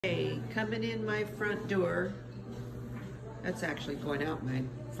Hey, coming in my front door. That's actually going out my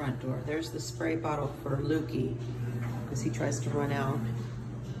front door. There's the spray bottle for Lukey because he tries to run out.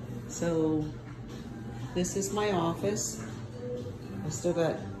 So this is my office. I still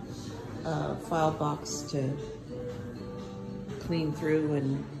got a file box to clean through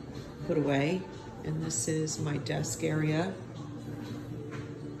and put away. And this is my desk area.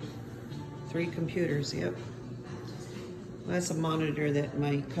 3 computers, yep. That's a monitor that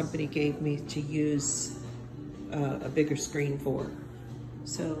my company gave me to use a bigger screen for.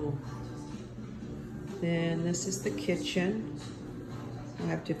 So then this is the kitchen. I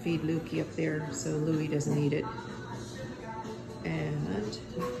have to feed Lukey up there so Louie doesn't eat it. And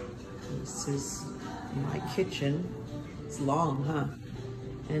this is my kitchen. It's long, huh?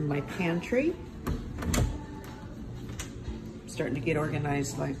 And my pantry. I'm starting to get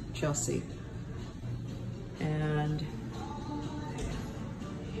organized like Chelsea. And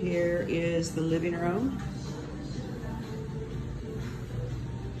here is the living room.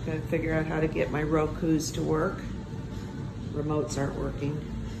 Gotta figure out how to get my Rokus to work. Remotes aren't working.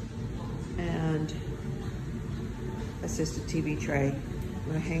 And that's just a TV tray. I'm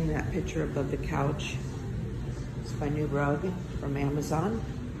gonna hang that picture above the couch. It's my new rug from Amazon.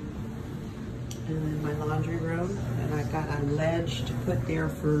 And then my laundry room. And I got a ledge to put there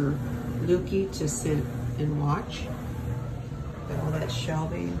for Lukey to sit and watch. Got all that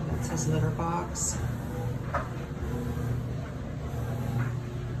shelving, that's his litter box.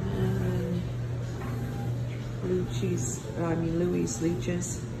 And Louie's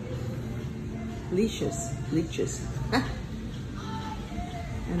leashes.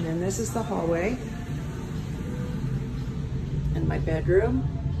 And then this is the hallway. And my bedroom.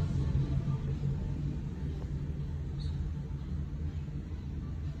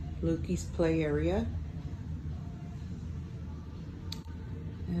 Lukey's play area.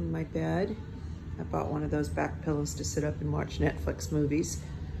 And my bed. I bought one of those back pillows to sit up and watch Netflix movies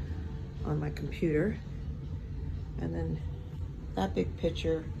on my computer. And then that big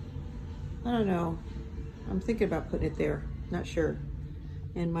picture, I don't know. I'm thinking about putting it there, not sure.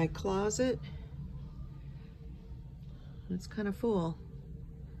 And my closet, it's kind of full.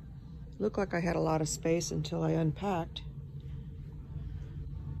 Looked like I had a lot of space until I unpacked.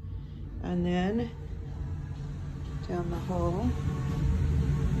 And then down the hall,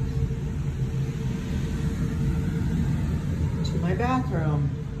 to my bathroom.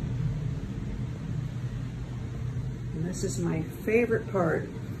 And this is my favorite part,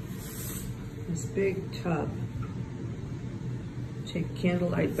 this big tub. Take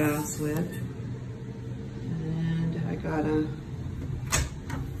candlelight baths with. And I got a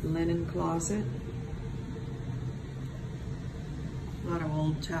linen closet. A lot of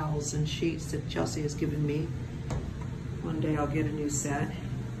old towels and sheets that Chelsea has given me. One day I'll get a new set.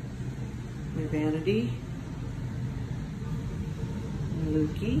 My vanity. And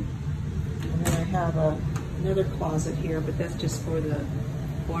Lukey. And then I have another closet here, but that's just for the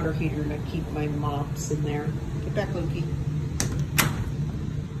water heater, and I keep my mops in there. Get back, Lukey.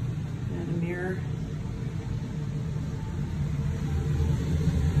 And a mirror.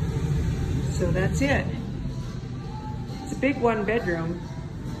 So that's it. It's a big 1-bedroom.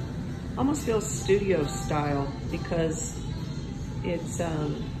 Almost feels studio style because it's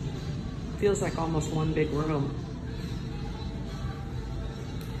feels like almost one big room.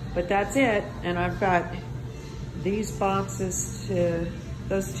 But that's it. And I've got these boxes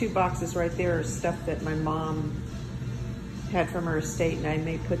those 2 boxes right there are stuff that my mom had from her estate, and I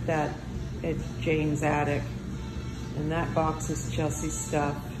may put that at Jane's attic. And that box is Chelsea's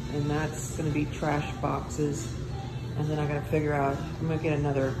stuff, and that's gonna be trash boxes. And then I gotta figure out, I'm gonna get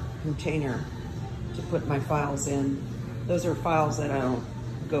another container to put my files in. Those are files that I don't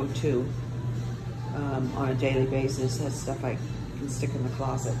go to on a daily basis. That's stuff I can stick in the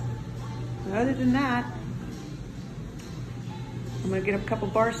closet. But other than that, I'm gonna get a couple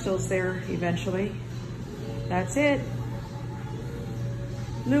bar stools there eventually. That's it.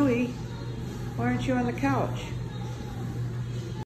 Louie, why aren't you on the couch?